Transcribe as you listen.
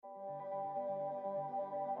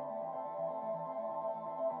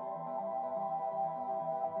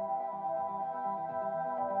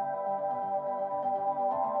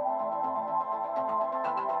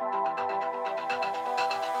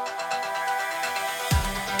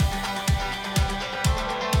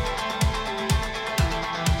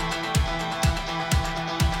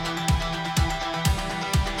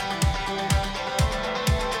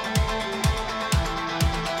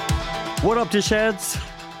What up, dish heads?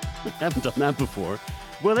 I haven't done that before.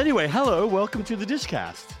 Well, anyway, hello, welcome to the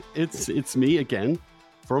Dishcast. It's me again,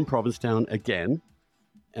 from Provincetown again,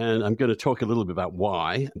 and I'm going to talk a little bit about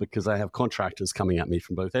why, because I have contractors coming at me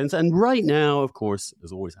from both ends. And right now, of course,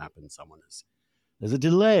 as always happens, there's a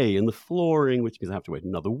delay in the flooring, which means I have to wait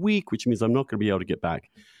another week, which means I'm not going to be able to get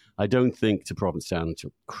back, I don't think, to Provincetown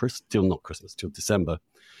until till December,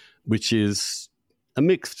 which is a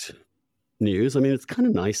mixed news. I mean, it's kind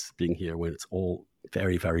of nice being here when it's all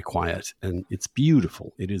very, very quiet, and it's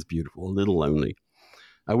beautiful. It is beautiful, a little lonely.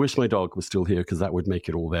 I wish my dog was still here because that would make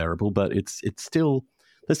it all bearable, but it's still,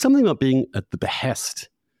 there's something about being at the behest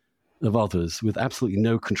of others with absolutely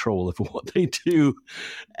no control over what they do,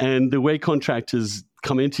 and the way contractors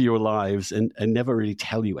come into your lives and never really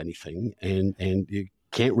tell you anything, and you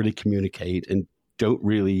can't really communicate and don't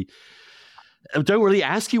really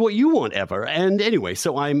ask you what you want ever. And anyway,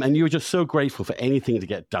 and you're just so grateful for anything to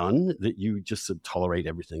get done that you just tolerate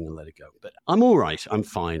everything and let it go. But I'm all right. I'm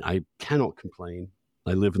fine. I cannot complain.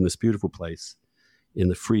 I live in this beautiful place in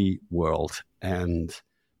the free world. And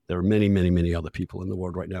there are many, many, many other people in the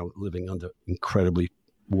world right now living under incredibly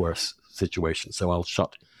worse situations. So I'll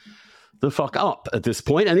shut the fuck up at this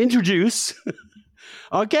point and introduce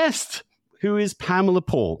our guest, who is Pamela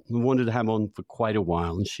Paul. I wanted to have on for quite a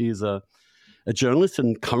while. And she's a journalist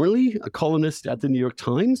and currently a columnist at the New York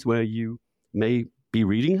Times, where you may be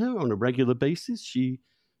reading her on a regular basis. She,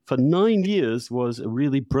 for 9 years, was a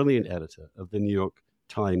really brilliant editor of the New York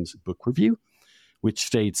Times Book Review, which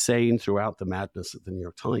stayed sane throughout the madness of the New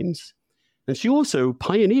York Times. And she also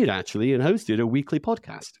pioneered, actually, and hosted a weekly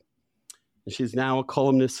podcast. And she's now a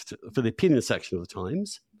columnist for the opinion section of the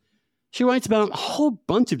Times. She writes about a whole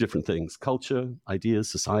bunch of different things: culture,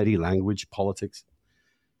 ideas, society, language, politics.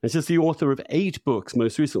 And she's the author of 8 books,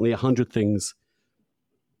 most recently 100 Things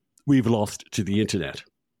We've Lost to the Internet.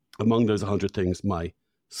 Among those 100 things, my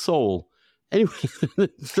soul. Anyway,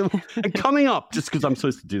 so, and coming up, just because I'm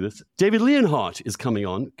supposed to do this, David Leonhardt is coming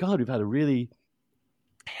on. God, we've had a really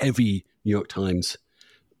heavy New York Times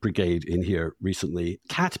brigade in here recently.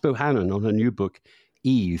 Kat Bohannon on her new book,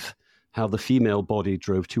 Eve, How the Female Body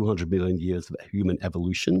Drove 200 Million Years of Human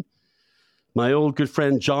Evolution. My old good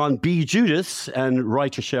friend John B. Judas and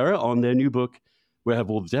Writer Scherer on their new book, Where Have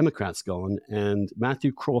All the Democrats Gone? And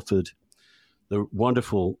Matthew Crawford, the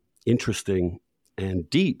wonderful, interesting, and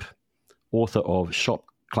deep author of Shop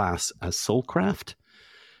Class as Soulcraft,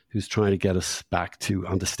 who's trying to get us back to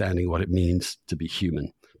understanding what it means to be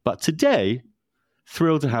human. But today,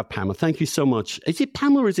 thrilled to have Pamela. Thank you so much. Is it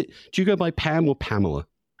Pamela or do you go by Pam or Pamela?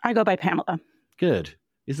 I go by Pamela. Good.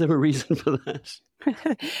 Is there a reason for that?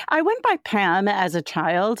 I went by Pam as a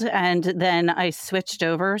child, and then I switched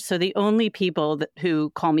over. So the only people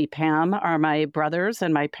who call me Pam are my brothers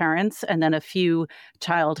and my parents, and then a few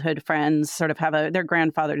childhood friends sort of have their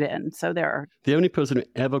grandfathered in. So there are. The only person who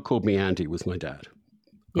ever called me Andy was my dad.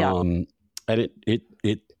 Yeah. And it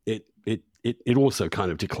also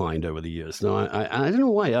kind of declined over the years. No, I don't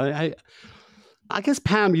know why. I guess,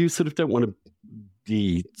 Pam, you sort of don't want to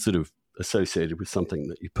be sort of associated with something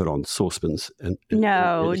that you put on saucepans.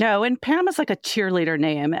 No. And Pam is like a cheerleader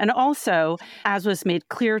name. And also, as was made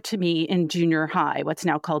clear to me in junior high, what's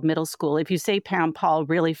now called middle school, if you say Pam Paul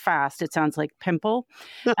really fast, it sounds like pimple.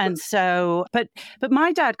 And so, but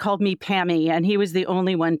my dad called me Pammy, and he was the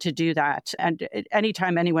only one to do that. And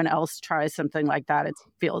anytime anyone else tries something like that, it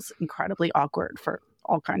feels incredibly awkward for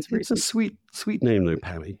all kinds of reasons. It's a sweet name, though,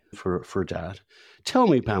 Pammy, for dad. Tell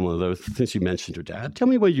me, Pamela, though, since you mentioned your dad, tell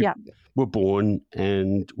me where you were born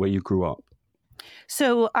and where you grew up.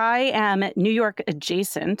 So I am New York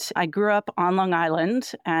adjacent. I grew up on Long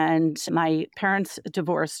Island, and my parents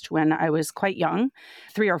divorced when I was quite young,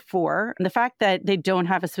 3 or 4. And the fact that they don't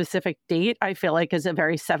have a specific date, I feel like, is a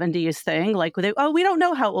very 70s thing. Like, we don't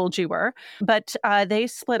know how old you were. But they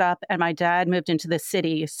split up, and my dad moved into the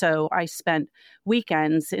city. So I spent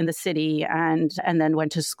weekends in the city and then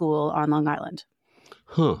went to school on Long Island.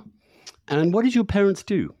 Huh. And what did your parents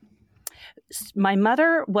do? My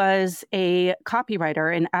mother was a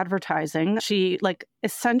copywriter in advertising. She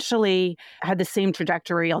essentially had the same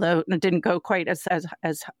trajectory, although it didn't go quite as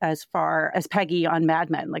far as Peggy on Mad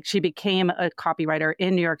Men. She became a copywriter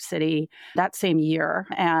in New York City that same year.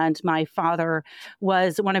 And my father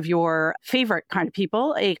was one of your favorite kind of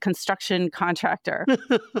people, a construction contractor.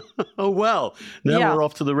 Oh, well, now we're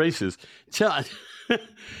off to the races.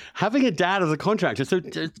 Having a dad as a contractor, so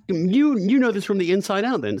you know this from the inside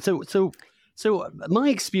out then. So my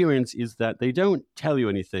experience is that they don't tell you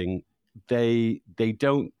anything. They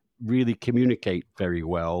don't really communicate very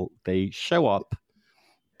well. They show up.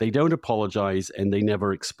 They don't apologize and they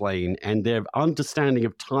never explain. And their understanding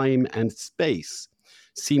of time and space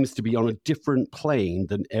seems to be on a different plane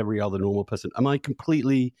than every other normal person. Have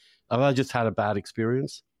I just had a bad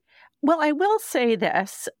experience? Well, I will say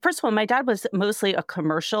this. First of all, my dad was mostly a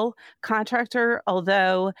commercial contractor,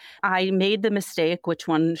 although I made the mistake, which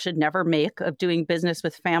one should never make, of doing business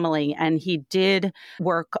with family. And he did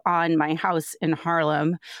work on my house in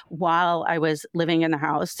Harlem while I was living in the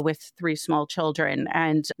house with three small children.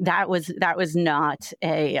 And that was not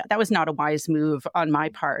a wise move on my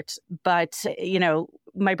part. But,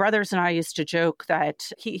 my brothers and I used to joke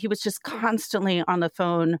that he was just constantly on the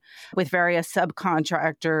phone with various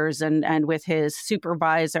subcontractors and with his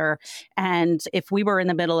supervisor. And if we were in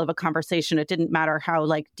the middle of a conversation, it didn't matter how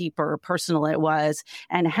deep or personal it was.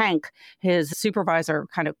 And Hank, his supervisor,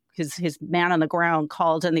 kind of his man on the ground,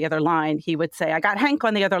 called on the other line. He would say, "I got Hank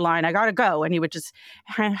on the other line. I got to go." And he would just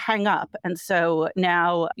hang up. And so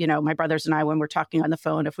now, my brothers and I, when we're talking on the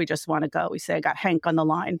phone, if we just want to go, we say, "I got Hank on the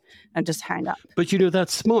line," and just hang up. But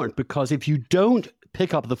that's smart, because if you don't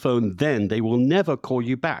pick up the phone, then they will never call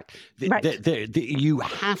you back. Right. You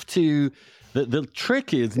have to. The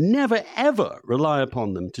trick is never ever rely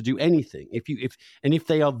upon them to do anything. If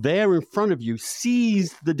they are there in front of you,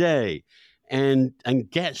 seize the day and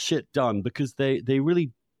get shit done, because they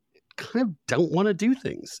really kind of don't want to do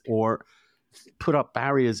things or put up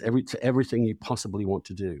barriers to everything you possibly want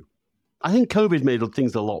to do. I think COVID made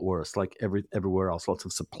things a lot worse, like everywhere else. Lots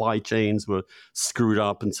of supply chains were screwed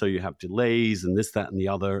up, and so you have delays and this, that, and the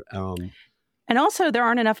other. And also, there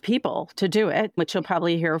aren't enough people to do it, which you'll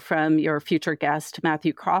probably hear from your future guest,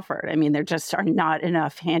 Matthew Crawford. I mean, there just are not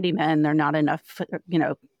enough handymen. There are not enough,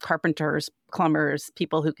 carpenters, plumbers,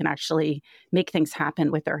 people who can actually make things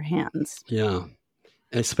happen with their hands. Yeah.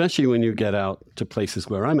 Especially when you get out to places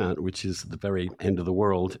where I'm at, which is the very end of the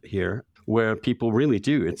world here, where people really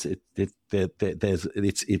do.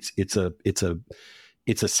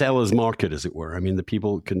 It's a seller's market, as it were. I mean, the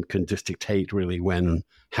people can just dictate really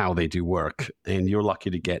how they do work, and you're lucky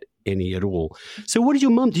to get any at all. So what did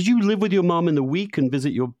you live with your mom in the week and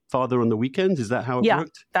visit your father on the weekends? Is that how it worked? Yeah,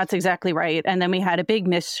 that's exactly right. And then we had a big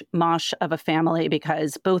mishmash of a family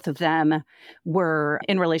because both of them were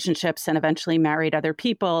in relationships and eventually married other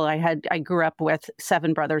people. I grew up with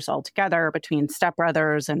 7 brothers altogether, between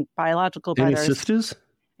stepbrothers and biological brothers. Any sisters?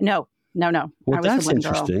 No. Well, I was that's the one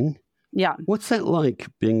girl. interesting. Yeah. What's that like,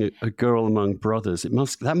 being a girl among brothers?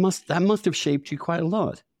 That must have shaped you quite a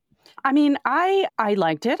lot. I mean, I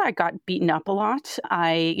liked it. I got beaten up a lot.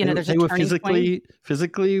 There's a they were turning point.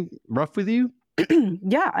 physically rough with you?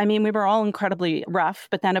 Yeah, I mean, we were all incredibly rough.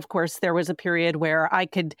 But then, of course, there was a period where I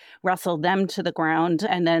could wrestle them to the ground.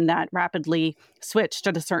 And then that rapidly switched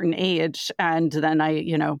at a certain age. And then I,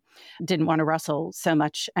 didn't want to wrestle so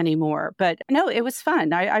much anymore. But no, it was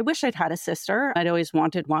fun. I wish I'd had a sister. I'd always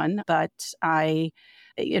wanted one. But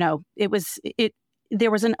there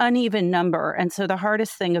was an uneven number. And so the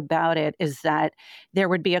hardest thing about it is that there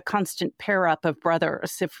would be a constant pair up of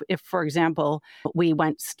brothers. If, for example, we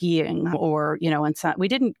went skiing or, and so we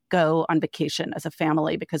didn't go on vacation as a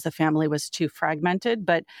family because the family was too fragmented,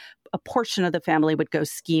 but a portion of the family would go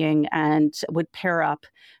skiing and would pair up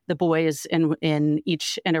the boys in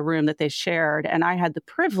a room that they shared. And I had the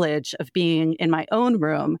privilege of being in my own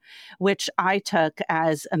room, which I took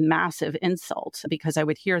as a massive insult because I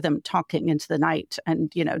would hear them talking into the night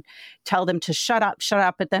and, tell them to shut up.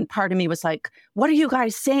 But then part of me was like, what are you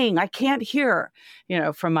guys saying? I can't hear,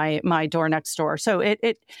 from my door next door. So I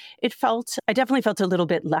definitely felt a little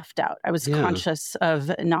bit left out. I was conscious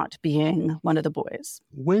of not being one of the boys.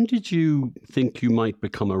 When did you think you might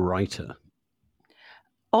become a writer?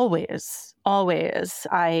 Always.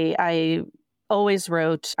 I always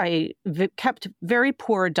wrote. I kept very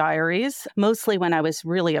poor diaries, mostly when I was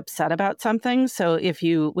really upset about something. So if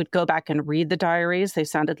you would go back and read the diaries, they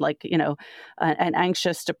sounded like, an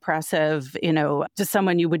anxious, depressive, to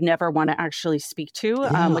someone you would never want to actually speak to.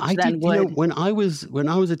 When I was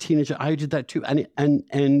a teenager, I did that too.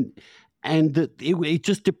 And it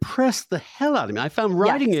just depressed the hell out of me. I found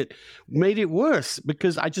writing it made it worse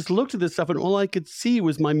because I just looked at this stuff and all I could see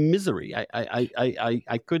was my misery.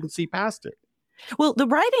 I couldn't see past it. Well, the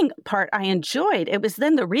writing part I enjoyed. It was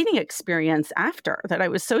then the reading experience after that I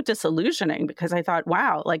was so disillusioning because I thought,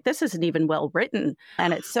 wow, this isn't even well written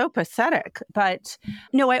and it's so pathetic. But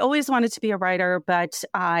no, I always wanted to be a writer, but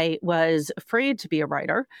I was afraid to be a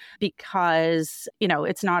writer because,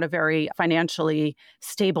 it's not a very financially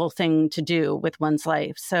stable thing to do with one's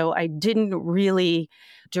life. So I didn't really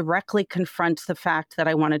directly confront the fact that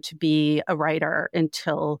I wanted to be a writer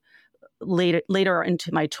until later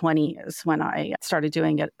into my 20s when I started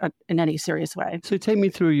doing it in any serious way. So take me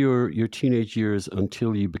through your teenage years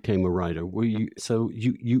until you became a writer. Were you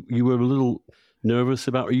you were a little nervous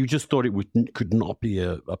about, or you just thought it could not be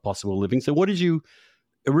a possible living? So what did you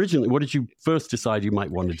first decide you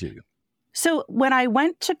might want to do? So when I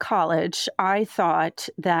went to college, I thought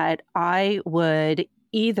that I would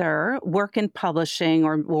either work in publishing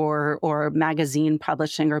or magazine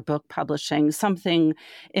publishing or book publishing, something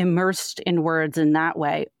immersed in words in that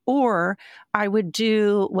way. Or I would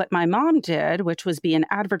do what my mom did, which was be an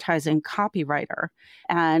advertising copywriter.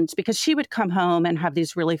 And because she would come home and have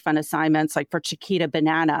these really fun assignments, like for Chiquita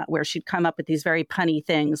Banana, where she'd come up with these very punny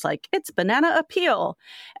things like, it's banana appeal.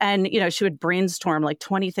 And, she would brainstorm like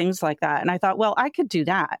 20 things like that. And I thought, well, I could do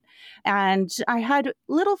that. And I had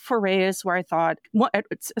little forays where I thought, at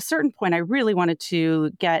a certain point, I really wanted to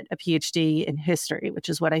get a PhD in history, which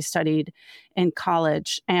is what I studied in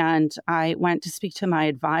college. And I went to speak to my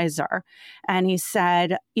advisor, and he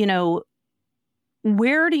said,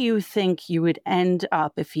 where do you think you would end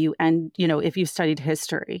up if you studied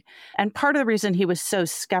history? And part of the reason he was so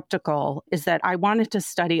skeptical is that I wanted to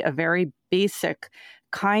study a very basic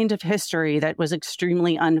kind of history that was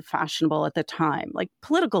extremely unfashionable at the time, like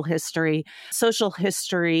political history, social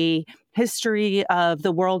history, history of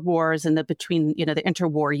the world wars and the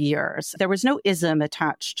interwar years. There was no ism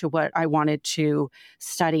attached to what I wanted to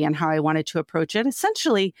study and how I wanted to approach it.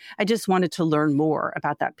 Essentially, I just wanted to learn more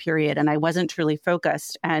about that period, and I wasn't truly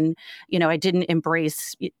focused. And, I didn't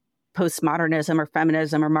embrace postmodernism or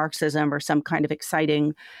feminism or Marxism or some kind of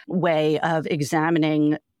exciting way of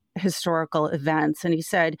examining historical events. And he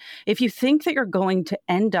said, if you think that you're going to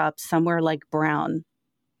end up somewhere like Brown,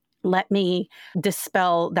 let me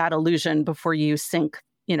dispel that illusion before you sink,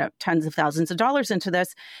 tens of thousands of dollars into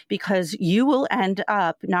this, because you will end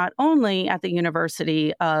up not only at the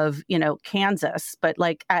University of, Kansas, but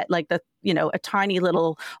at a tiny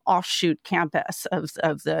little offshoot campus of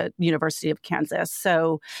the University of Kansas.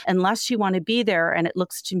 So unless you want to be there, and it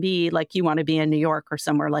looks to me like you want to be in New York or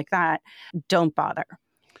somewhere like that, don't bother.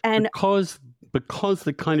 And because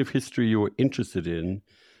the kind of history you were interested in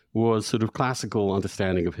was sort of classical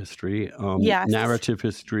understanding of history, yes. narrative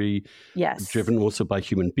history, yes. driven also by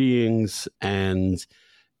human beings, and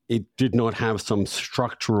it did not have some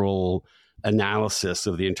structural analysis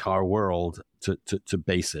of the entire world to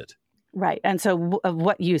base it. Right. And so of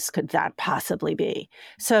what use could that possibly be?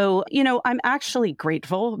 So, I'm actually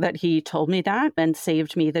grateful that he told me that and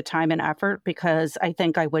saved me the time and effort, because I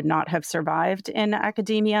think I would not have survived in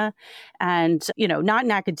academia, and, not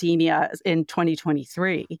in academia in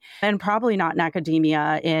 2023, and probably not in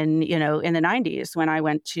academia in the 90s when I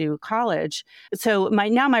went to college. So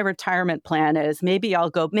my retirement plan is maybe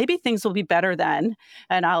things will be better then,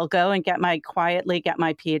 and I'll go and quietly get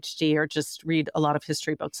my PhD or just read a lot of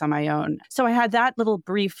history books on my own. So I had that little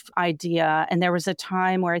brief idea, and there was a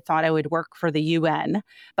time where I thought I would work for the UN,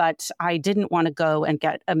 but I didn't want to go and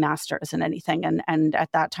get a master's in anything. And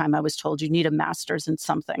at that time, I was told you need a master's in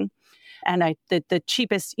something. And the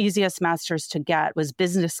cheapest, easiest master's to get was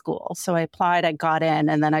business school. So I applied, I got in,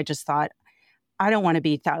 and then I just thought, I don't want to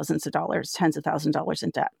be thousands of dollars, tens of thousands of dollars in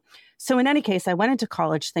debt. So in any case, I went into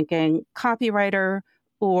college thinking copywriter,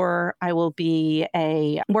 or I will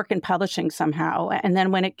work in publishing somehow. And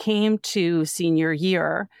then when it came to senior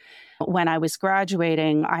year, when I was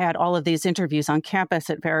graduating, I had all of these interviews on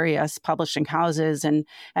campus at various publishing houses and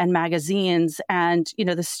magazines. And,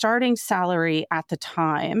 the starting salary at the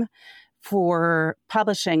time for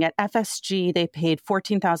publishing at FSG, they paid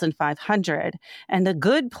 $14,500, and the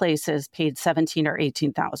good places paid $17,000 or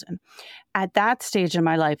 $18,000. At that stage in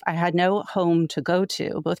my life, I had no home to go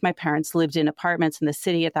to. Both my parents lived in apartments in the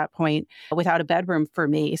city at that point without a bedroom for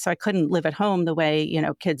me. So I couldn't live at home the way,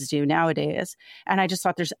 kids do nowadays. And I just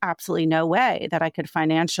thought there's absolutely no way that I could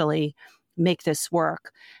financially make this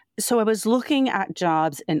work. So I was looking at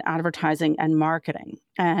jobs in advertising and marketing.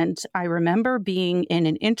 And I remember being in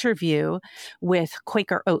an interview with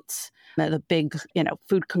Quaker Oats, the big,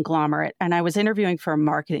 food conglomerate. And I was interviewing for a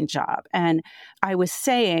marketing job. And I was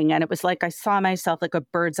saying, and it was like I saw myself like a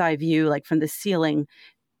bird's eye view, like from the ceiling.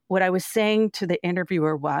 What I was saying to the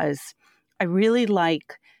interviewer was, I really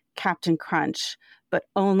like Captain Crunch, but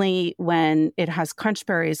only when it has crunch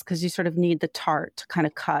berries, because you sort of need the tart to kind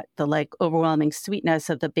of cut the overwhelming sweetness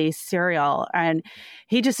of the base cereal. And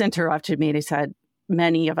he just interrupted me and he said,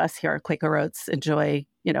 many of us here at Quaker Oats enjoy,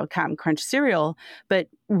 Captain Crunch cereal, but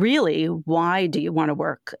really, why do you want to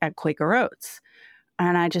work at Quaker Oats?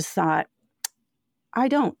 And I just thought, I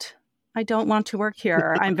don't. I don't want to work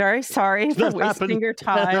here. I'm very sorry for wasting your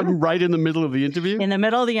That happened time. right in the middle of the interview? In the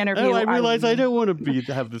middle of the interview. Oh, I realize I don't want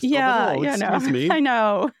to have this job Yeah, at all. you know, Excuse me. I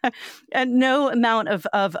know. And no amount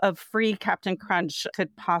of free Captain Crunch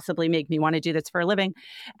could possibly make me want to do this for a living.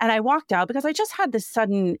 And I walked out because I just had this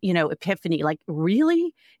sudden, epiphany, like,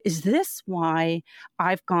 really? Is this why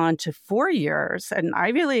I've gone to 4 years at an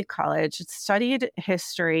Ivy League college, studied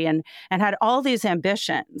history and had all these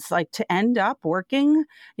ambitions, like to end up working,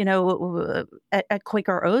 at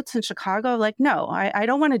Quaker Oats in Chicago? Like, no, I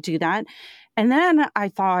don't want to do that. And then I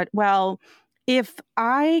thought, well, if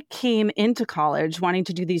I came into college wanting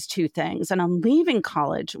to do these two things and I'm leaving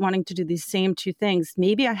college wanting to do these same two things,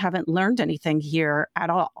 maybe I haven't learned anything here at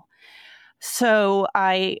all. So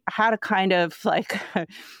I had a kind of like,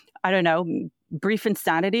 I don't know, brief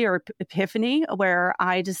insanity or epiphany where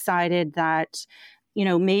I decided that,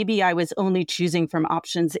 maybe I was only choosing from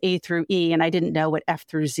options A through E and I didn't know what F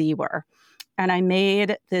through Z were. And I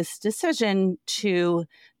made this decision to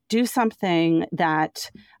do something that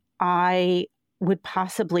I would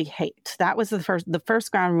possibly hate. That was the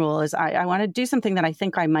first ground rule is I want to do something that I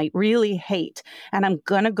think I might really hate. And I'm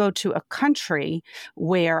going to go to a country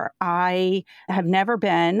where I have never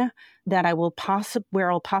been, that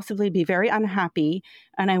where I'll possibly be very unhappy.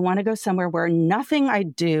 And I want to go somewhere where nothing I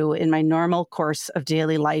do in my normal course of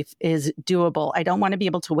daily life is doable. I don't want to be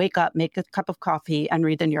able to wake up, make a cup of coffee and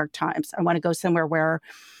read the New York Times. I want to go somewhere where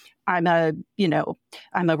I'm a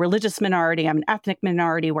religious minority. I'm an ethnic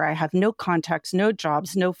minority where I have no contacts, no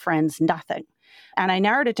jobs, no friends, nothing. And I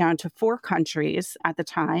narrowed it down to 4 countries at the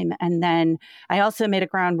time. And then I also made a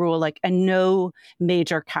ground rule, like, and no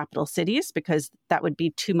major capital cities, because that would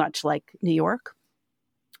be too much like New York.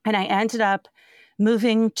 And I ended up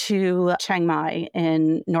moving to Chiang Mai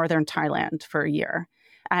in northern Thailand for a year.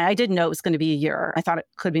 I didn't know it was going to be a year. I thought it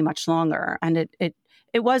could be much longer. And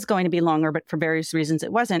it was going to be longer, but for various reasons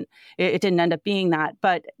it wasn't. It didn't end up being that.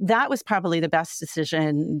 But that was probably the best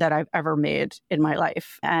decision that I've ever made in my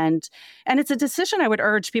life. And it's a decision I would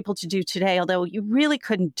urge people to do today, although you really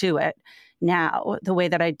couldn't do it now the way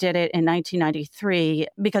that I did it in 1993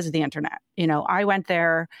 because of the internet. I went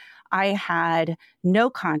there. I had no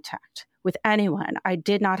contact with anyone. I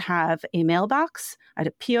did not have a mailbox. I had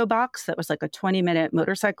a P.O. box that was like a 20-minute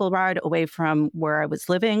motorcycle ride away from where I was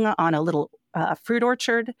living on a little fruit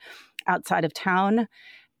orchard outside of town.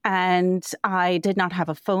 And I did not have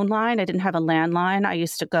a phone line. I didn't have a landline. I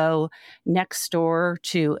used to go next door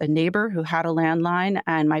to a neighbor who had a landline,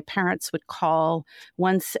 and my parents would call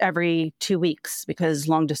once every 2 weeks because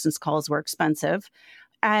long distance calls were expensive.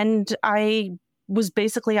 And I was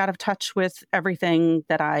basically out of touch with everything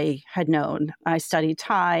that I had known. I studied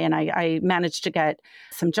Thai and I managed to get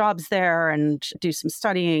some jobs there and do some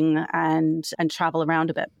studying and travel around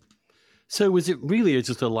a bit. So was it really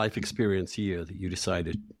just a life experience year that you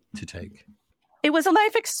decided to take? It was a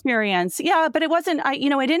life experience. Yeah, but it wasn't, I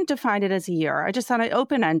didn't define it as a year. I just thought it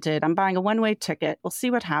open-ended. I'm buying a one-way ticket. We'll see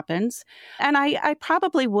what happens. And I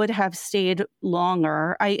probably would have stayed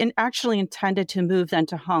longer. I actually intended to move then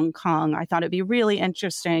to Hong Kong. I thought it'd be really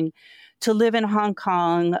interesting to live in Hong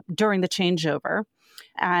Kong during the changeover.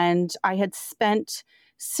 And I had spent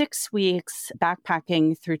 6 weeks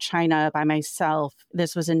backpacking through China by myself.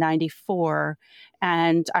 This was in 94.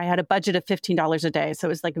 And I had a budget of $15 a day. So it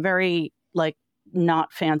was very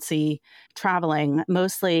not fancy traveling,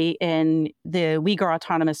 mostly in the Uyghur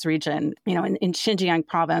Autonomous Region, in Xinjiang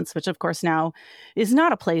province, which of course now is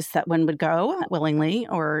not a place that one would go willingly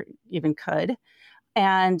or even could.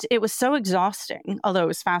 And it was so exhausting, although it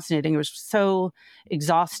was fascinating. It was so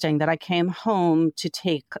exhausting that I came home to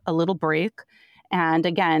take a little break. And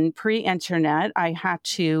again, pre-internet, I had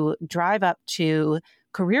to drive up to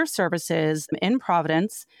career services in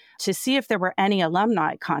Providence to see if there were any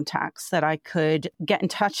alumni contacts that I could get in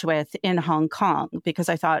touch with in Hong Kong, because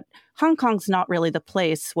I thought Hong Kong's not really the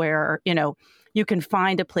place where, you can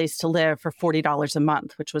find a place to live for $40 a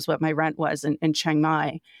month, which was what my rent was in Chiang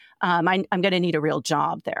Mai. I'm going to need a real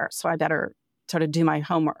job there, so I better sort of do my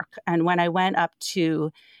homework. And when I went up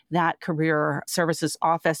to that career services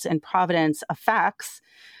office in Providence, a fax,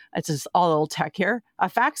 it's just all old tech here. A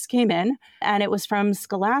fax came in and it was from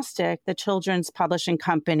Scholastic, the children's publishing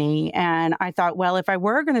company. And I thought, well, if I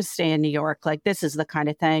were going to stay in New York, this is the kind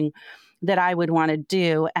of thing that I would want to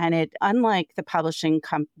do. And it, unlike the publishing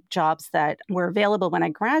jobs that were available when I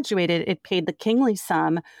graduated, it paid the kingly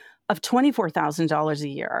sum of $24,000 a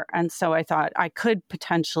year. And so I thought I could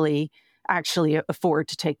potentially actually afford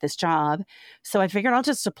to take this job. So I figured I'll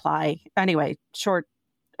just apply. Anyway, short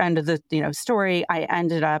end of the story, I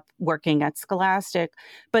ended up working at Scholastic.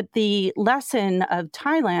 But the lesson of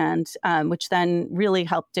Thailand, which then really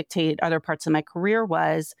helped dictate other parts of my career,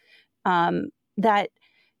 was that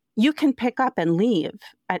you can pick up and leave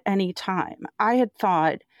at any time. I had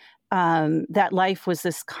thought that life was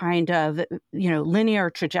this kind of, linear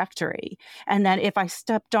trajectory. And that if I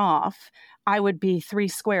stepped off, I would be three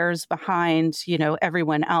squares behind,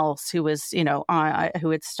 everyone else who was, who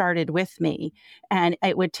had started with me. And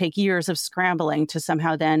it would take years of scrambling to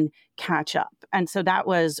somehow then catch up. And so that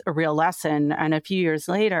was a real lesson. And a few years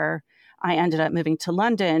later, I ended up moving to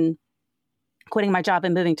London, quitting my job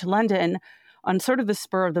and moving to London on sort of the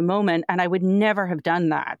spur of the moment. And I would never have done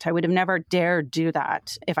that. I would have never dared do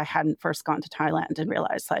that if I hadn't first gone to Thailand and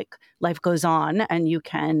realized like life goes on and you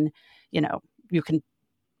can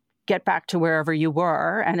get back to wherever you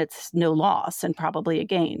were and it's no loss and probably a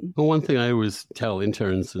gain. Well, one thing I always tell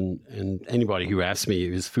interns and anybody who asks me,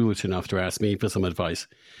 who's foolish enough to ask me for some advice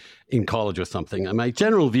in college or something, and my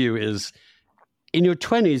general view is in your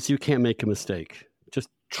 20s, you can't make a mistake. Just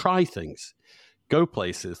try things. Go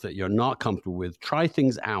places that you're not comfortable with. Try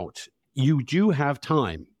things out. You do have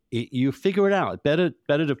time. You figure it out. Better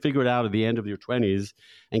to figure it out at the end of your 20s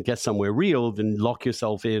and get somewhere real than lock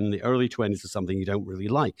yourself in the early 20s to something you don't really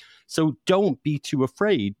like. So don't be too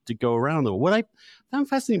afraid to go around them. What I found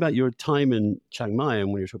fascinating about your time in Chiang Mai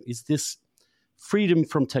and when you're talking is this freedom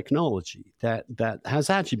from technology that has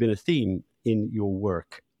actually been a theme in your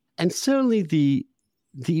work. And certainly the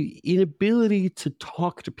inability to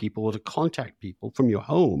talk to people or to contact people from your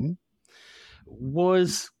home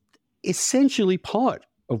was essentially part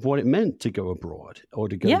of what it meant to go abroad or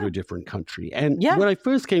to go to a different country. And when I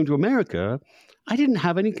first came to America, I didn't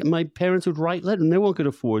have any, my parents would write letters. No one could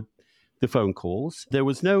afford the phone calls. There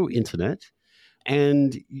was no internet.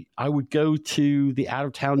 And I would go to the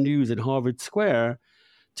out-of-town news at Harvard Square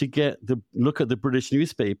to look at the British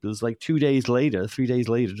newspapers like 3 days later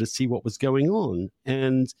to see what was going on.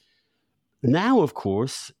 And now, of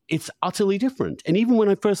course, it's utterly different. And even when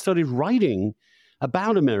I first started writing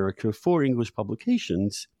about America for English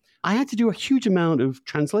publications, I had to do a huge amount of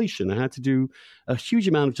translation. I had to do a huge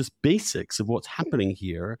amount of just basics of what's happening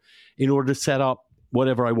here in order to set up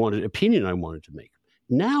whatever opinion I wanted to make.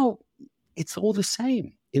 Now, it's all the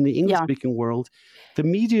same. In the English-speaking world, the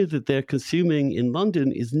media that they're consuming in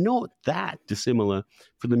London is not that dissimilar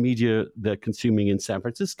from the media they're consuming in San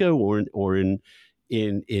Francisco or in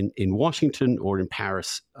Washington or in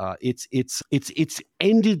Paris. It's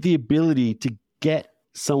ended the ability to get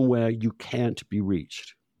somewhere you can't be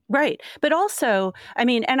reached. Right. But also, I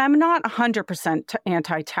mean, and I'm not 100%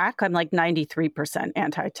 anti-tech. I'm like 93%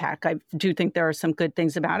 anti-tech. I do think there are some good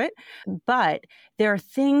things about it. But there are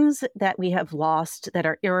things that we have lost that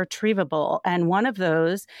are irretrievable. And one of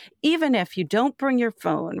those, even if you don't bring your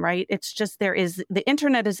phone, right, it's just the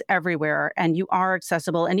internet is everywhere and you are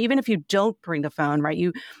accessible. And even if you don't bring the phone, right,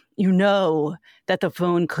 you know that the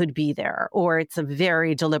phone could be there, or it's a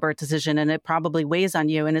very deliberate decision and it probably weighs on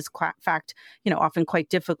you and is in fact, often quite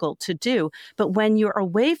difficult to do. But when you're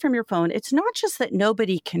away from your phone, it's not just that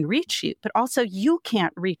nobody can reach you, but also you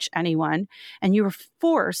can't reach anyone. And you're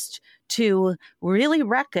forced to really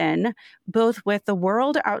reckon both with the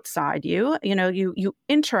world outside you. You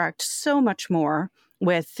interact so much more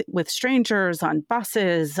with strangers on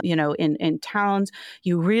buses, in towns.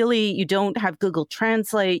 You don't have Google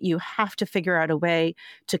Translate. You have to figure out a way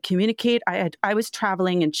to communicate. I was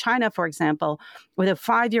traveling in China, for example, with a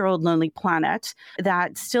 5-year-old Lonely Planet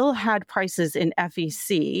that still had prices in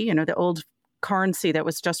FEC, the old currency that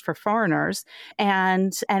was just for foreigners.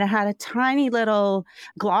 And it had a tiny little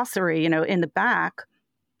glossary, in the back.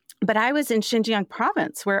 But I was in Xinjiang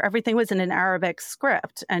province where everything was in an Arabic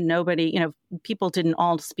script and nobody, people didn't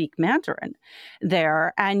all speak Mandarin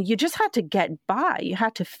there. And you just had to get by. You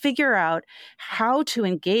had to figure out how to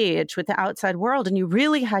engage with the outside world. And you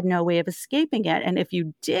really had no way of escaping it. And if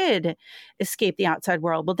you did escape the outside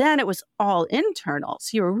world, well, then it was all internal.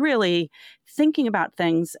 So you were really thinking about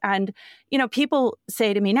things. And, people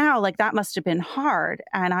say to me now, like, that must have been hard.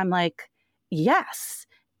 And I'm like, yes.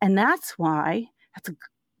 And that's a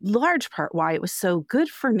large part why it was so good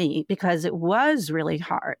for me, because it was really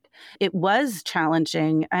hard. It was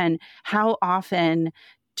challenging. And how often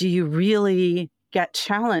do you really get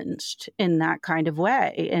challenged in that kind of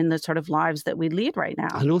way in the sort of lives that we lead right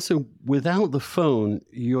now? And also, without the phone,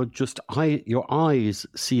 your eyes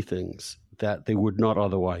see things that they would not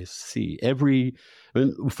otherwise see.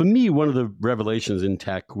 For me, one of the revelations in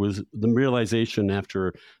tech was the realization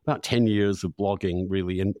after about 10 years of blogging,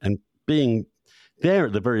 really, and being there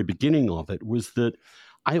at the very beginning of it, was that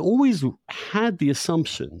I always had the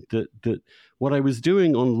assumption that what I was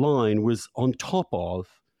doing online was on top of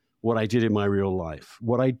what I did in my real life.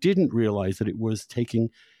 What I didn't realize that it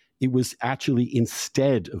was actually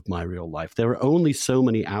instead of my real life. There are only so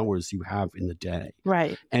many hours you have in the day.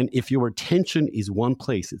 Right. And if your attention is one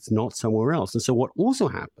place, it's not somewhere else. And so what also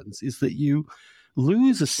happens is that you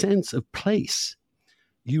lose a sense of place.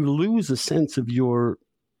 You lose a sense of your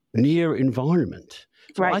near environment.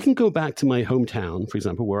 So Right. I can go back to my hometown, for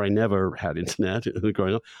example, where I never had internet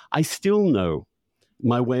growing up. I still know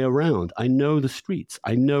my way around. I know the streets.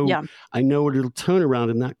 I know a little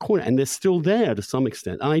turnaround in that corner, and they're still there to some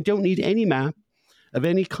extent. And I don't need any map of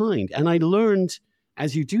any kind. And I learned,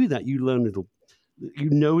 as you do that, you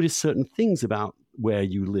notice certain things about where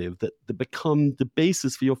you live that become the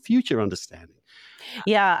basis for your future understanding.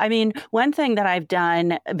 Yeah. I mean, one thing that I've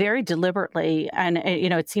done very deliberately, and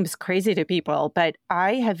it seems crazy to people, but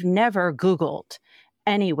I have never Googled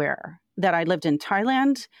anywhere that I lived in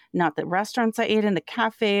Thailand, not the restaurants I ate in, the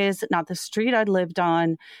cafes, not the street I lived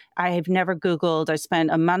on. I have never Googled. I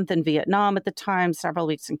spent a month in Vietnam at the time, several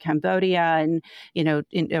weeks in Cambodia, and,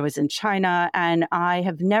 I was in China, and I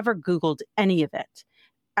have never Googled any of it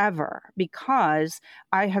ever because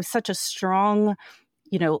I have such a strong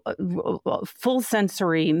full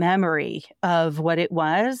sensory memory of what it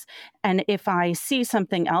was. And if I see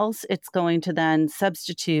something else, it's going to then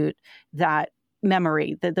substitute that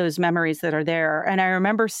memory, those memories that are there. And I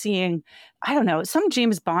remember seeing, I don't know, some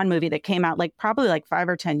James Bond movie that came out probably 5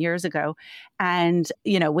 or 10 years ago. And,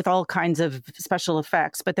 with all kinds of special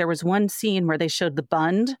effects. But there was one scene where they showed the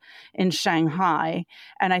Bund in Shanghai.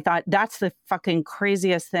 And I thought, that's the fucking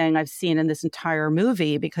craziest thing I've seen in this entire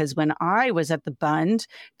movie. Because when I was at the Bund,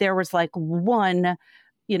 there was one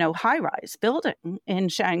high-rise building in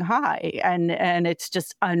Shanghai. And it's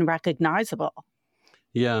just unrecognizable.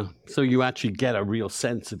 Yeah. So you actually get a real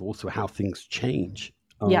sense of also how things change.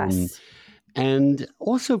 Yes. And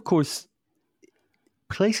also, of course,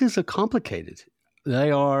 places are complicated.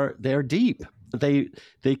 They're deep.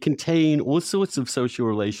 They contain all sorts of social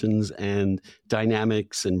relations and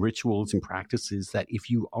dynamics and rituals and practices that if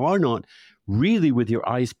you are not really with your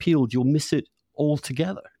eyes peeled, you'll miss it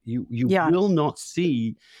altogether. You will not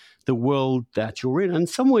see the world that you're in. And in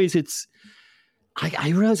some ways, I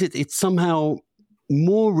realize it's somehow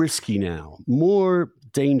more risky now, more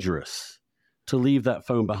dangerous to leave that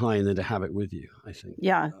phone behind than to have it with you, I think.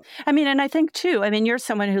 Yeah. I mean, and I think too, you're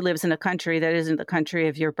someone who lives in a country that isn't the country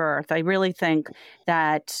of your birth. I really think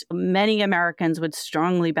that many Americans would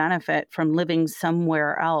strongly benefit from living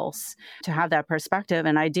somewhere else to have that perspective,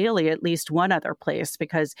 and ideally at least one other place,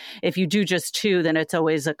 because if you do just two, then it's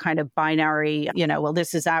always a kind of binary, well,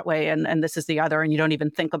 this is that way and this is the other, and you don't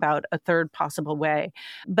even think about a third possible way.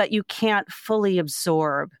 But you can't fully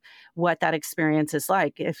absorb what that experience is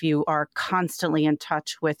like if you are constantly in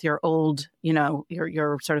touch with your old,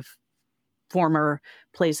 your sort of former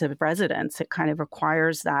place of residence. It kind of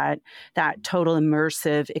requires that total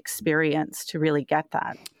immersive experience to really get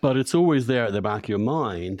that. But it's always there at the back of your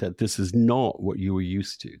mind that this is not what you were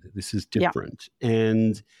used to, that this is different.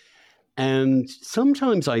 Yeah. And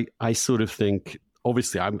sometimes I sort of think,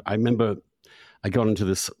 obviously, I remember I got into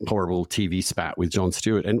this horrible TV spat with Jon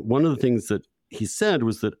Stewart, and one of the things that he said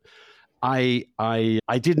was that I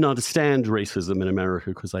didn't understand racism in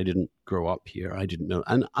America because I didn't grow up here. I didn't know.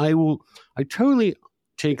 And I totally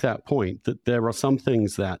take that point that there are some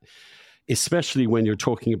things that, especially when you're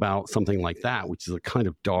talking about something like that, which is a kind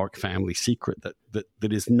of dark family secret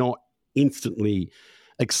that is not instantly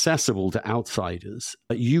accessible to outsiders,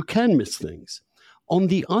 you can miss things. On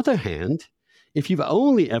the other hand, if you've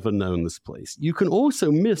only ever known this place, you can also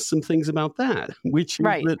miss some things about that, which is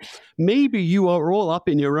that maybe you are all up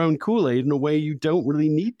in your own Kool-Aid in a way you don't really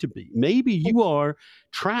need to be. Maybe you are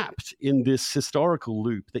trapped in this historical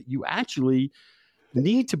loop that you actually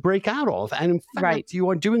need to break out of. And in fact, you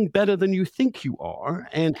are doing better than you think you are,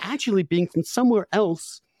 and actually being from somewhere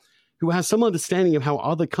else who has some understanding of how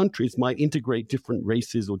other countries might integrate different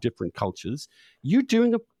races or different cultures, you're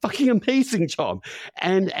doing a fucking amazing job.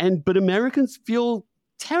 But Americans feel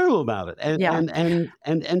terrible about it. And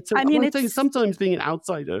so I think sometimes being an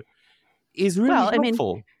outsider is really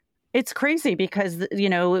helpful. It's crazy because,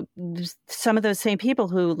 some of those same people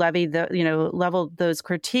who leveled those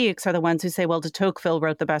critiques are the ones who say, well, de Tocqueville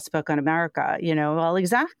wrote the best book on America. Well,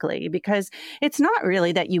 exactly, because it's not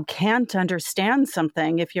really that you can't understand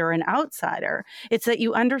something if you're an outsider. It's that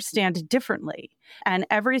you understand it differently. And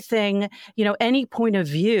everything, any point of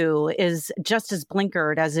view is just as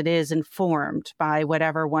blinkered as it is informed by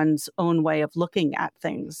whatever one's own way of looking at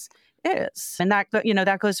things is. And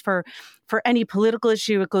that goes for any political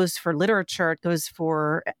issue. It goes for literature. It goes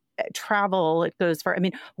for travel. It goes for,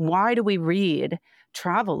 why do we read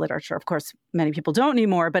travel literature? Of course, many people don't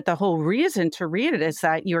anymore, but the whole reason to read it is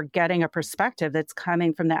that you're getting a perspective that's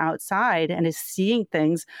coming from the outside and is seeing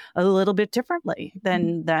things a little bit differently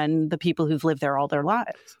than the people who've lived there all their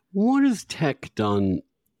lives. What has tech done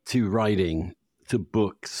to writing, to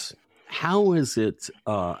books? How has it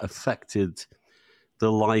affected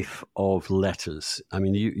the life of letters? I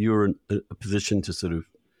mean, you're in a position to sort of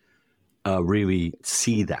really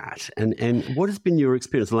see that. And what has been your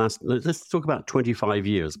experience let's talk about 25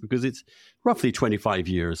 years, because it's roughly 25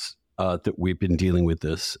 years that we've been dealing with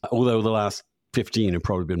this, although the last 15 have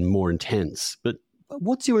probably been more intense. But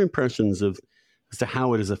what's your impressions as to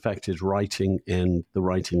how it has affected writing and the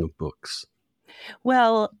writing of books?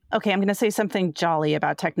 Well, okay, I'm going to say something jolly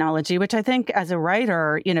about technology, which I think as a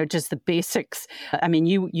writer, just the basics. I mean,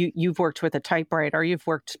 you've worked with a typewriter, you've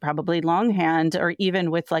worked probably longhand, or even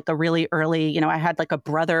with like a really early, I had like a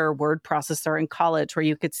Brother word processor in college where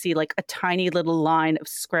you could see like a tiny little line of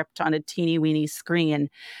script on a teeny weeny screen.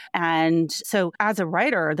 And so as a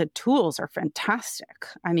writer, the tools are fantastic.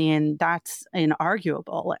 I mean, that's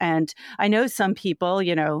inarguable. And I know some people,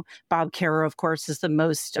 Bob Carer, of course, is the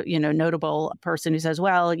most, notable person who says,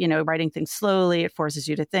 well, writing things slowly, it forces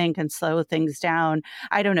you to think and slow things down.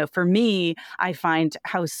 I don't know. For me, I find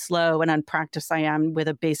how slow and unpracticed I am with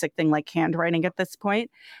a basic thing like handwriting at this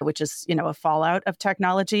point, which is, a fallout of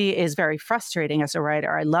technology, is very frustrating as a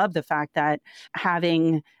writer. I love the fact that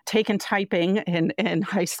having taken typing in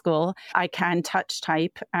high school, I can touch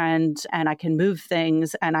type and I can move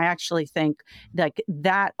things. And I actually think like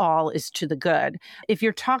that all is to the good. If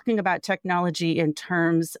you're talking about technology in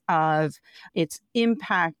terms of its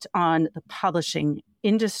impact on the publishing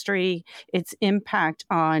industry, its impact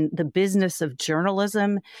on the business of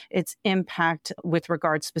journalism, its impact with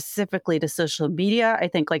regard specifically to social media, I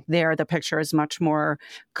think like there, the picture is much more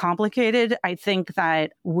complicated. I think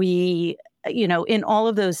that we in all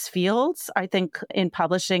of those fields, I think in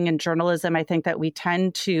publishing and journalism, I think that we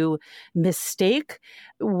tend to mistake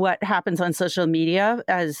what happens on social media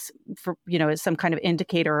as some kind of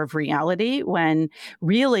indicator of reality, when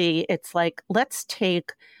really it's like, let's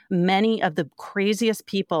take many of the craziest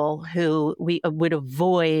people who we would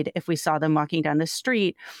avoid if we saw them walking down the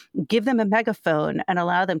street, give them a megaphone and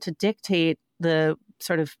allow them to dictate the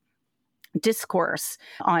sort of discourse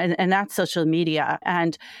and that's social media.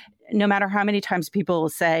 And no matter how many times people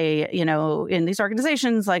say, in these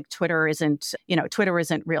organizations, like Twitter isn't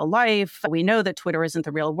real life. We know that Twitter isn't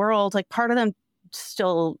the real world. Like part of them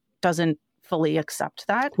still doesn't fully accept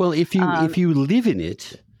that. Well, if you live in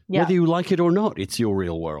it, whether you like it or not, it's your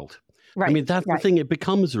real world. Right. I mean, that's the thing. It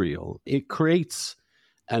becomes real. It creates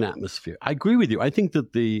an atmosphere. I agree with you. I think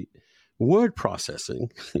that the word processing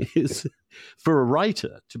is for a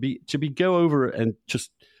writer to go over and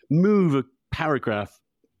just move a paragraph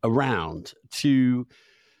around to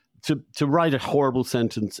write a horrible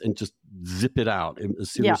sentence and just zip it out as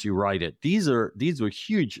soon as you write it. These were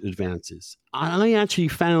huge advances. I actually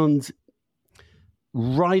found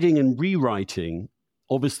writing and rewriting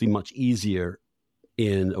obviously much easier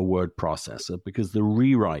in a word processor because the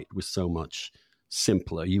rewrite was so much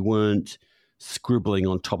simpler. You weren't scribbling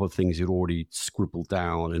on top of things you'd already scribbled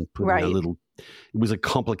down and put in a little. It was a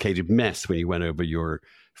complicated mess when you went over your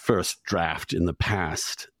first draft in the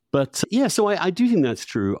past. But so I do think that's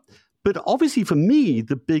true. But obviously for me,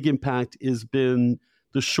 the big impact has been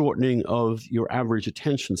the shortening of your average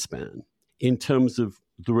attention span in terms of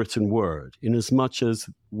the written word, in as much as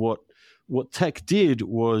what tech did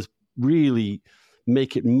was really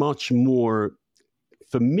make it much more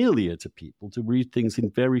familiar to people to read things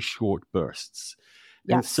in very short bursts.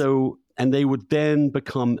 Yes. And they would then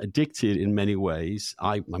become addicted in many ways.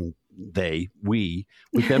 We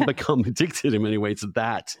would then become addicted in many ways to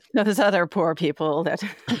that. Those other poor people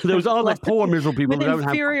those other poor miserable people with who don't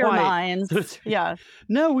have inferior minds. Yeah.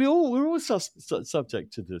 No, we're all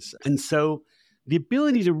subject to this. And so the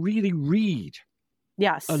ability to really read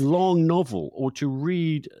a long novel or to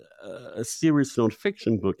read a serious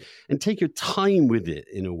nonfiction book and take your time with it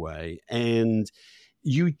in a way, and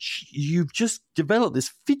you've just developed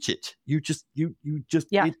this fidget.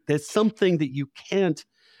 There's something that you can't.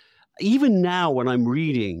 Even now, when I'm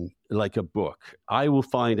reading like a book, I will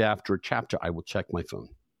find after a chapter, I will check my phone.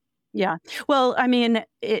 Yeah. Well, I mean,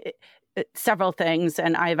 several things,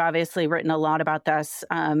 and I've obviously written a lot about this,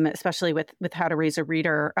 especially with How to Raise a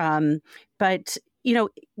Reader. But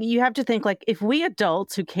you have to think like if we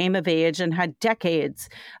adults who came of age and had decades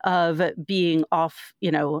of being off,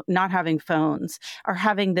 not having phones, are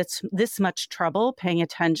having this much trouble paying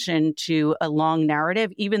attention to a long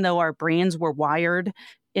narrative, even though our brains were wired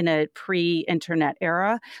in a pre-internet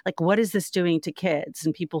era, like what is this doing to kids?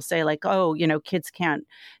 And people say like, oh, kids can't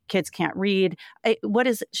read. What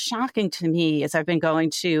is shocking to me is I've been going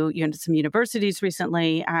to some universities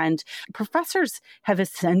recently, and professors have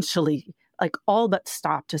essentially like all but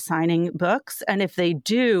stopped assigning books. And if they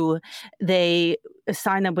do, they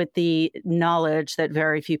assign them with the knowledge that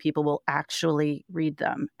very few people will actually read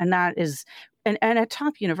them. And that is, and at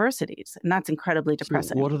top universities, and that's incredibly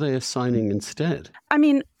depressing. So what are they assigning instead? I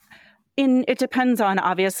mean, it depends on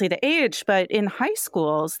obviously the age, but in high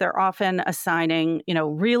schools, they're often assigning,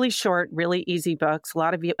 really short, really easy books,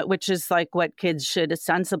 which is like what kids should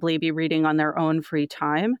ostensibly be reading on their own free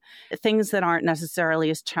time, things that aren't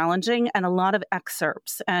necessarily as challenging, and a lot of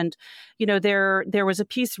excerpts. And, there was a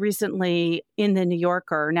piece recently in the New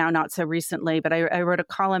Yorker, now not so recently, but I wrote a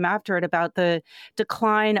column after it about the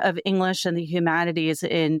decline of English and the humanities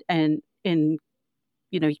in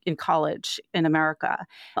college in America,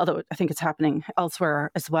 although I think it's happening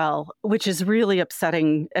elsewhere as well, which is really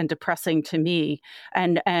upsetting and depressing to me.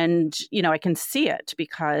 And I can see it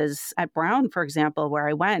because at Brown, for example, where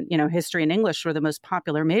I went, history and English were the most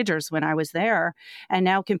popular majors when I was there. And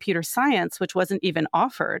now computer science, which wasn't even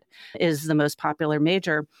offered, is the most popular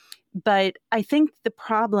major. But I think the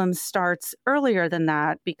problem starts earlier than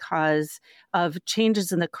that because of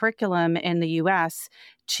changes in the curriculum in the US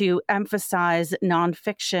to emphasize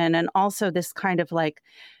nonfiction and also this kind of like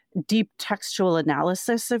deep textual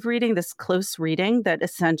analysis of reading, this close reading that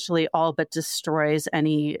essentially all but destroys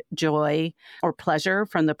any joy or pleasure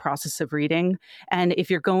from the process of reading. And if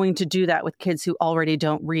you're going to do that with kids who already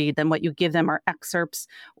don't read, then what you give them are excerpts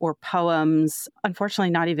or poems,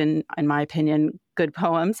 unfortunately, not even, in my opinion, good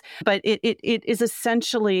poems, but it is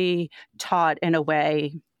essentially taught in a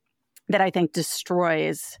way that I think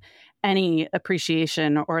destroys any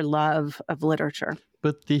appreciation or love of literature.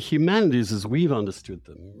 But the humanities, as we've understood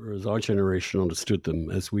them, or as our generation understood them,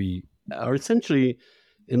 as we are essentially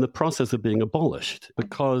in the process of being abolished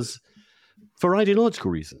because for ideological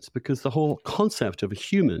reasons, because the whole concept of a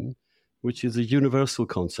human, which is a universal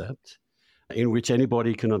concept in which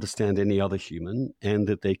anybody can understand any other human and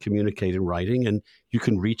that they communicate in writing, and you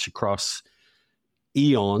can reach across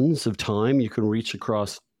eons of time, you can reach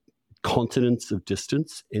across continents of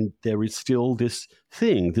distance, and there is still this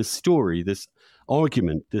thing, this story, this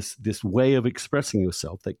argument, this way of expressing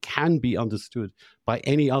yourself that can be understood by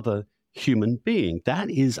any other human being. That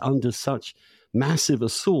is under such massive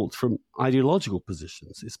assault from ideological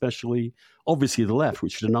positions, especially obviously the left,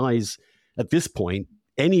 which denies at this point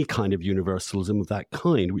any kind of universalism of that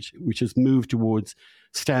kind, which has moved towards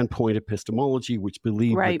standpoint epistemology, which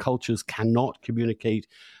believe that cultures cannot communicate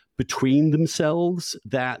between themselves,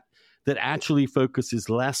 that actually focuses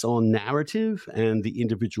less on narrative and the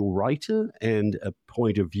individual writer and a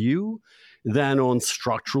point of view than on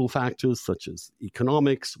structural factors such as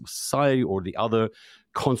economics, society, or the other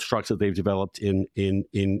constructs that they've developed in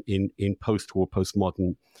post-war,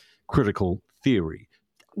 postmodern critical theory.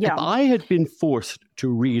 Yeah. If I had been forced to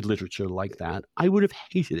read literature like that, I would have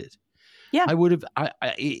hated it. Yeah, I would have.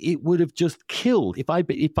 It would have just killed if I'd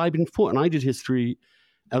been forced. And I did history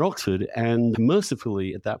at Oxford, and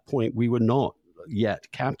mercifully at that point we were not yet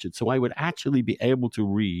captured. So I would actually be able to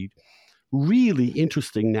read really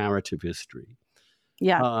interesting narrative history,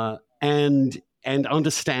 and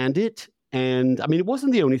understand it. And I mean, it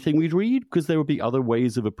wasn't the only thing we'd read because there would be other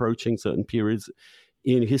ways of approaching certain periods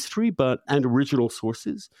in history, and original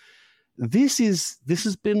sources. This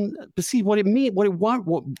has been perceived.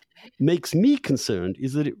 What makes me concerned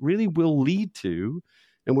is that it really will lead to,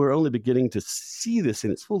 and we're only beginning to see this in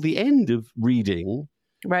its full, the end of reading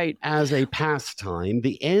as a pastime,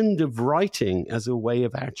 the end of writing as a way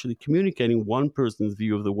of actually communicating one person's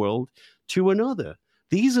view of the world to another.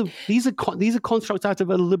 These are constructs out of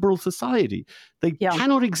a liberal society. They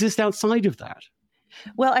cannot exist outside of that.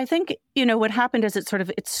 Well, I think, what happened is it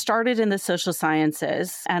started in the social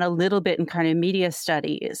sciences and a little bit in kind of media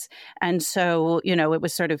studies. And so, it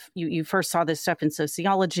was sort of, you first saw this stuff in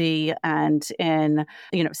sociology and in,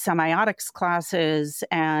 semiotics classes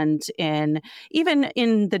and even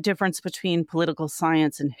in the difference between political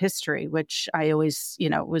science and history, which I always,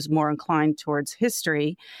 was more inclined towards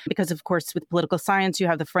history because, of course, with political science, you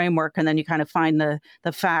have the framework and then you kind of find the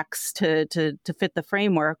facts to fit the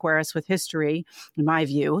framework. Whereas with history, in my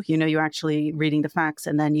view. You're actually reading the facts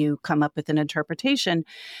and then you come up with an interpretation.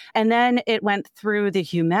 And then it went through the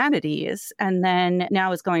humanities and then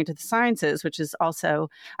now is going to the sciences, which is also,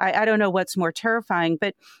 I don't know what's more terrifying.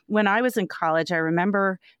 But when I was in college, I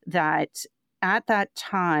remember that at that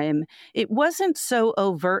time, it wasn't so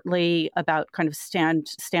overtly about kind of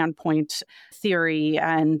standpoint theory,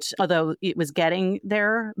 and although it was getting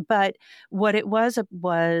there, but what it was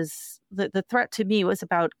the threat to me was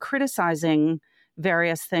about criticizing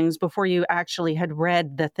various things before you actually had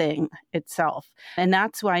read the thing itself. And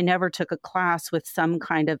that's why I never took a class with some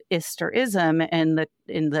kind of ist or ism in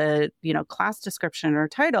the class description or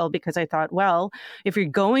title, because I thought, well, if you're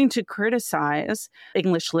going to criticize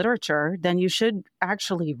English literature, then you should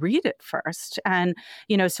actually read it first. And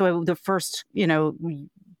so the first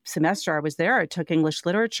semester I was there, I took English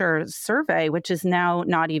literature survey, which is now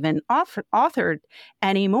not even authored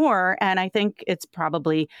anymore. And I think it's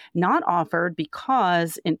probably not offered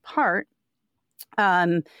because, in part,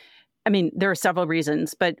 there are several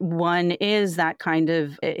reasons, but one is that kind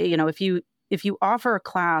of, if you offer a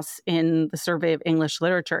class in the survey of English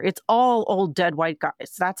literature, it's all old dead white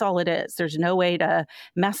guys. That's all it is. There's no way to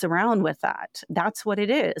mess around with that. That's what it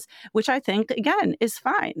is, which I think, again, is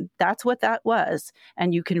fine. That's what that was.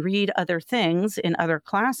 And you can read other things in other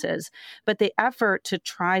classes. But the effort to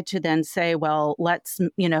try to then say, well,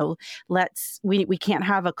 we can't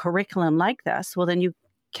have a curriculum like this. Well, then you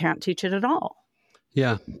can't teach it at all.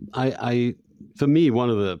 Yeah. For me, one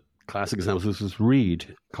of the classic examples was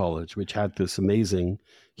Reed College, which had this amazing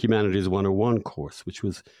Humanities 101 course, it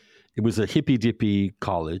was a hippy-dippy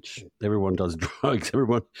college. Everyone does drugs.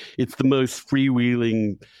 It's the most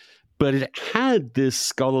freewheeling, but it had this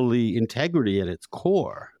scholarly integrity at its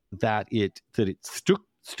core that it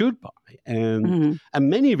stood by. And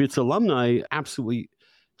many of its alumni absolutely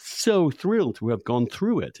so thrilled to have gone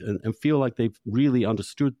through it and feel like they've really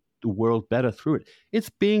understood the world better through it.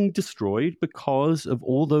 It's being destroyed because of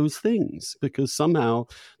all those things, because somehow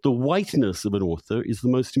the whiteness of an author is the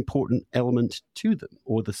most important element to them,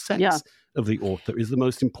 or the sex of the author is the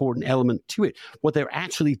most important element to it. What they're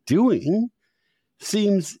actually doing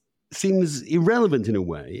seems irrelevant in a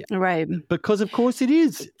way. Right. Because of course it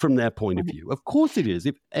is from their point of view. Of course it is.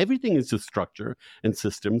 If everything is just structure and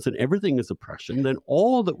systems and everything is oppression, then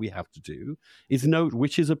all that we have to do is note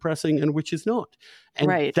which is oppressing and which is not.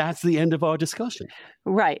 And that's the end of our discussion.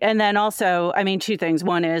 Right. And then also, two things.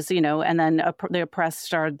 One is, and then the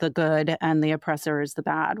oppressed are the good and the oppressor is the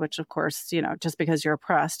bad, which of course, just because you're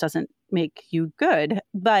oppressed doesn't make you good.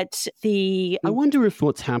 But I wonder if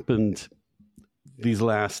what's happened these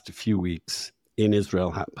last few weeks in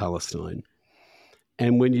Israel, Palestine,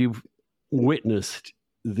 and when you've witnessed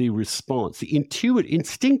the response, the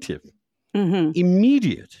instinctive,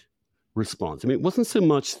 immediate response. It wasn't so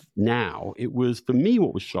much now. It was, for me,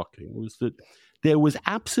 what was shocking was that there was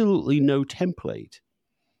absolutely no template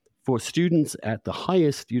for students at the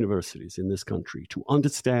highest universities in this country to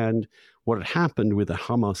understand what had happened with the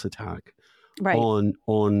Hamas attack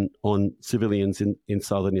on civilians in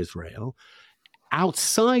southern Israel,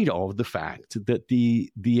 outside of the fact that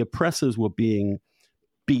the oppressors were being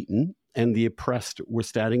beaten and the oppressed were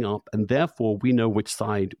standing up, and therefore we know which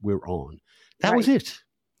side we're on. That was it.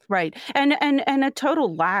 Right. And a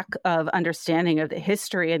total lack of understanding of the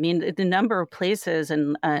history. The number of places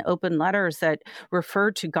and open letters that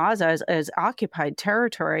refer to Gaza as occupied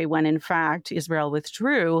territory when in fact Israel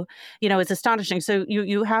withdrew, is astonishing. So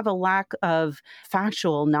you have a lack of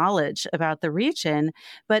factual knowledge about the region,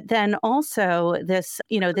 but then also this,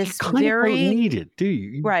 this you very don't need it, do you?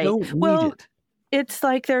 You don't need it. It's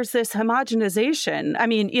like there's this homogenization.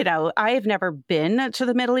 I have never been to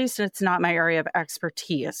the Middle East, and it's not my area of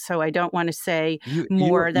expertise. So I don't want to say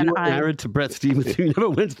more than I. Married to Bret Stevenson, who never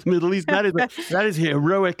went to the Middle East. That is a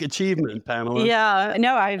heroic achievement, Pamela. Yeah,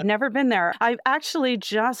 no, I've never been there. I've actually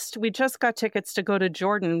we just got tickets to go to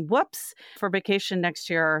Jordan. Whoops, for vacation next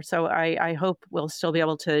year. So I hope we'll still be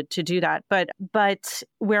able to do that. But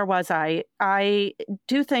where was I? I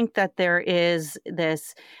do think that there is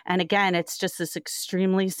this, and again, it's just this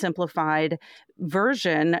extremely simplified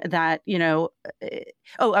version that,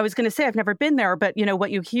 I was going to say I've never been there, but, what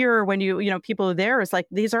you hear when people are there is like,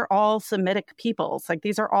 these are all Semitic peoples. Like,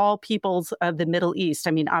 these are all peoples of the Middle East.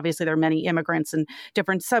 Obviously there are many immigrants and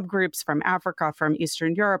different subgroups from Africa, from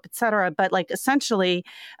Eastern Europe, et cetera. But essentially,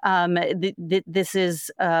 this is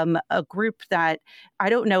a group that I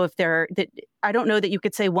don't know that you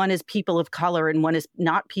could say one is people of color and one is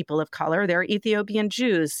not people of color. They're Ethiopian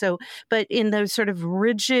Jews. So, but in those sort of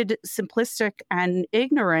rigid, simplistic and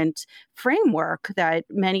ignorant framework that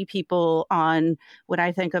many people on what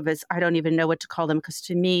I think of as, I don't even know what to call them, because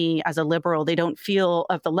to me, as a liberal, they don't feel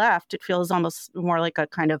of the left. It feels almost more like a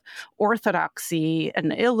kind of orthodoxy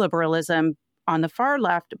and illiberalism on the far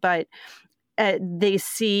left, but they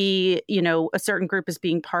see, a certain group as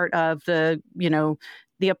being part of the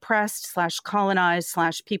oppressed / colonized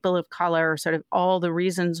 / people of color, sort of all the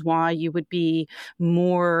reasons why you would be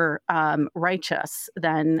more righteous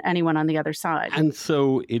than anyone on the other side. And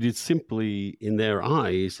so it is simply, in their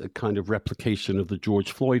eyes, a kind of replication of the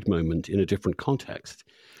George Floyd moment in a different context.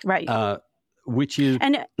 Right. Which is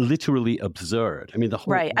literally absurd. I mean, the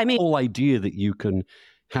whole idea that you can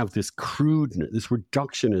have this crudeness, this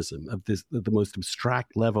reductionism of the most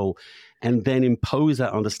abstract level, and then impose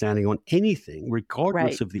that understanding on anything,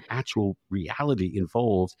 regardless of the actual reality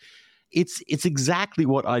involved. It's exactly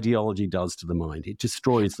what ideology does to the mind. It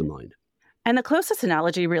destroys the mind. And the closest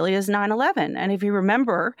analogy really is 9/11. And if you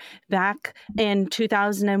remember, back in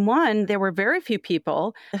 2001, there were very few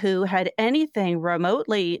people who had anything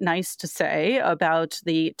remotely nice to say about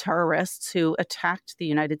the terrorists who attacked the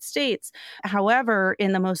United States. However,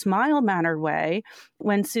 in the most mild-mannered way,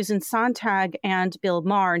 when Susan Sontag and Bill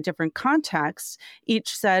Maher, in different contexts,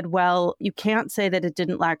 each said, well, you can't say that it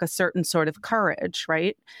didn't lack a certain sort of courage,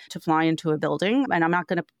 right, to fly into a building. And I'm not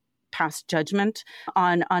going to pass judgment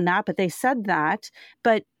on that, but they said that,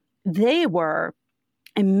 but they were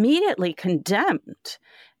immediately condemned.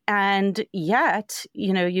 And yet,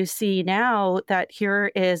 you see now that here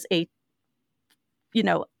is a,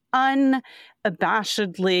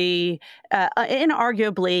 unabashedly,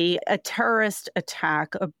 inarguably a terrorist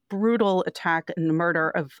attack, a brutal attack and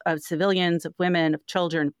murder of civilians, of women, of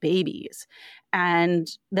children, babies. And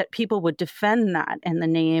that people would defend that in the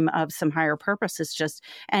name of some higher purpose is just,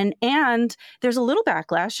 and there's a little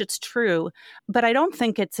backlash, it's true, but I don't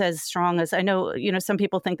think it's as strong as, I know, some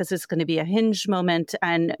people think this is going to be a hinge moment,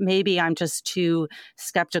 and maybe I'm just too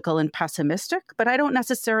skeptical and pessimistic, but I don't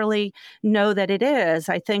necessarily know that it is.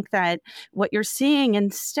 I think that what you're seeing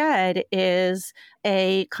instead is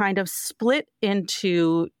a kind of split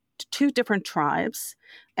into two different tribes.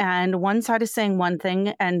 And one side is saying one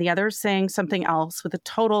thing and the other is saying something else with a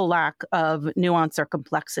total lack of nuance or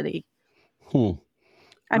complexity.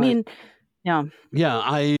 I mean, yeah.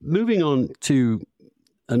 Yeah, moving on to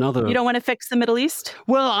another... You don't want to fix the Middle East?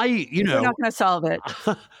 Well, We're not going to solve it.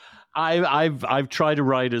 I've tried to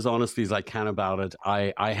write as honestly as I can about it.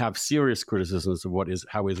 I have serious criticisms of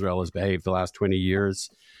how Israel has behaved the last 20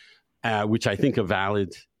 years, which I think are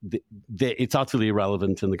valid. It's utterly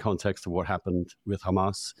irrelevant in the context of what happened with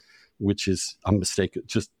Hamas, which is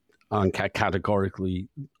just categorically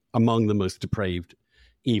among the most depraved,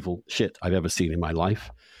 evil shit I've ever seen in my life.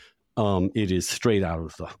 It is straight out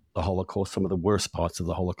of the Holocaust, some of the worst parts of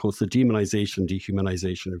the Holocaust. The demonization,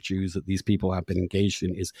 dehumanization of Jews that these people have been engaged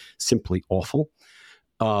in is simply awful.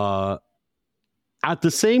 At the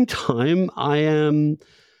same time,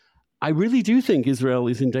 I really do think Israel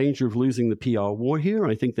is in danger of losing the PR war here.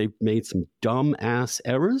 I think they've made some dumb-ass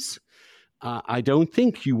errors. I don't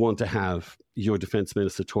think you want to have your defense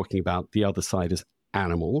minister talking about the other side as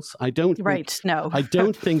animals. I don't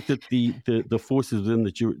think that the forces within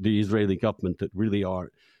the Israeli government that really are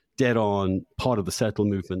dead on part of the settle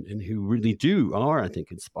movement and who really are, I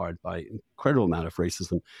think, inspired by an incredible amount of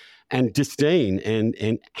racism and disdain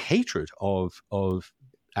and hatred of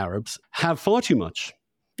Arabs have far too much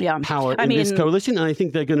power in this coalition, and I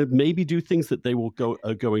think they're going to maybe do things that they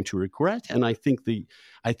are going to regret. And I think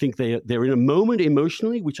they're in a moment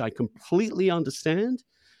emotionally, which I completely understand,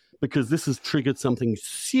 because this has triggered something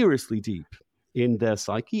seriously deep in their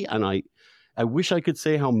psyche. And I wish I could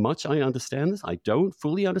say how much I understand this. I don't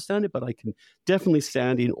fully understand it, but I can definitely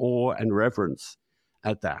stand in awe and reverence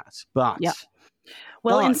at that. But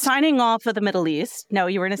in signing off of the Middle East, no,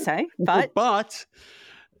 you were going to say, but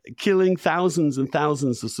killing thousands and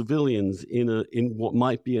thousands of civilians in what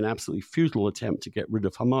might be an absolutely futile attempt to get rid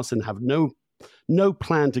of Hamas and have no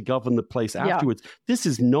plan to govern the place afterwards. This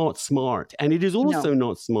is not smart. And it is also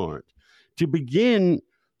not smart to begin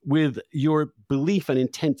with your belief and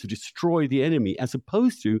intent to destroy the enemy, as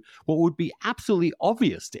opposed to what would be absolutely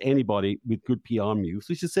obvious to anybody with good PR moves,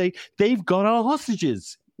 which is say, they've got our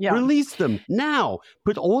hostages. Yeah. Release them now.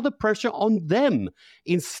 Put all the pressure on them.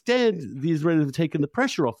 Instead, the Israelis have taken the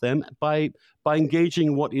pressure off them by engaging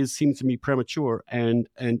in what seems to me premature and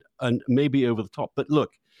maybe over the top. But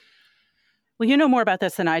look. Well, you know more about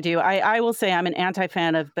this than I do. I will say I'm an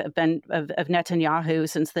anti-fan of Netanyahu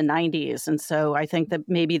since the 90s. And so I think that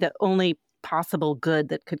maybe the only possible good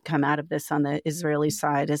that could come out of this on the Israeli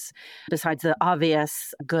side is, besides the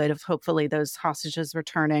obvious good of hopefully those hostages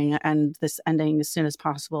returning and this ending as soon as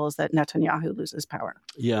possible, is that Netanyahu loses power.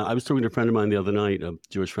 Yeah, I was talking to a friend of mine the other night, a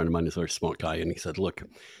Jewish friend of mine, is a very smart guy, and he said, look,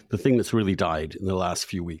 the thing that's really died in the last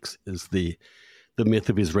few weeks is the myth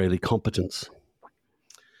of Israeli competence.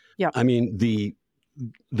 Yeah. I mean, the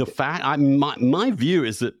fact, my view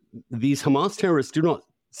is that these Hamas terrorists do not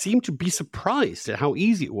seem to be surprised at how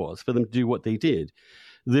easy it was for them to do what they did.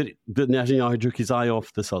 That Netanyahu took his eye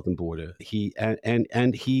off the southern border. He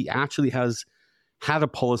actually has had a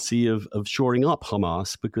policy of shoring up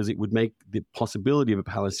Hamas because it would make the possibility of a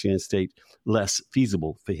Palestinian state less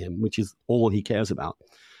feasible for him, which is all he cares about.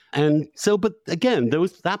 And so, but again,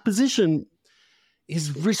 that position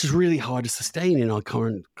is really hard to sustain in our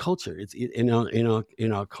current culture. It's in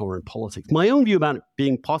our current politics. My own view about it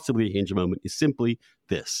being possibly a hinge moment is simply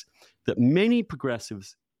this: that many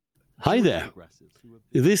progressives. Hi there.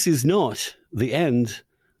 This is not the end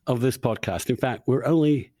of this podcast. In fact, we're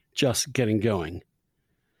only just getting going.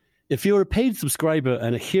 If you're a paid subscriber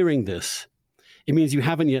and are hearing this, it means you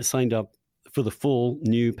haven't yet signed up for the full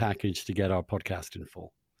new package to get our podcast in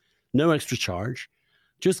full. No extra charge.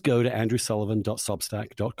 Just go to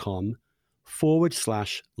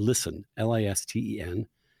andrewsullivan.substack.com/listen, LISTEN,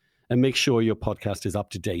 and make sure your podcast is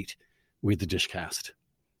up to date with the Dishcast.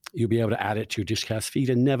 You'll be able to add it to your Dishcast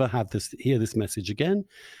feed and never hear this message again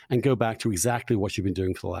and go back to exactly what you've been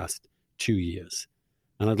doing for the last 2 years.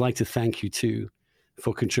 And I'd like to thank you, too,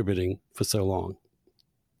 for contributing for so long.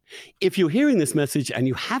 If you're hearing this message and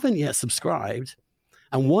you haven't yet subscribed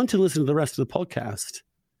and want to listen to the rest of the podcast,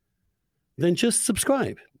 then just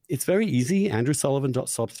subscribe. It's very easy.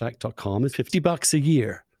 andrewsullivan.substack.com is $50 a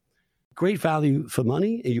year. Great value for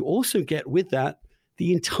money. And you also get with that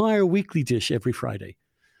the entire weekly dish every Friday.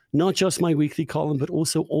 Not just my weekly column, but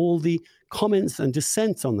also all the comments and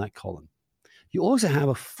dissents on that column. You also have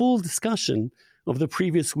a full discussion of the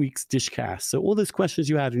previous week's Dishcast. So all those questions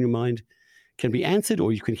you had in your mind can be answered,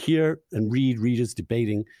 or you can hear and read readers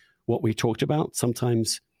debating what we talked about,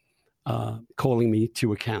 sometimes calling me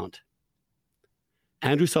to account.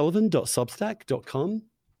 andrewsullivan.substack.com.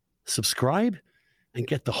 Subscribe and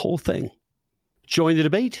get the whole thing. Join the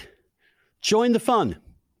debate. Join the fun.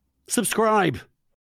 Subscribe.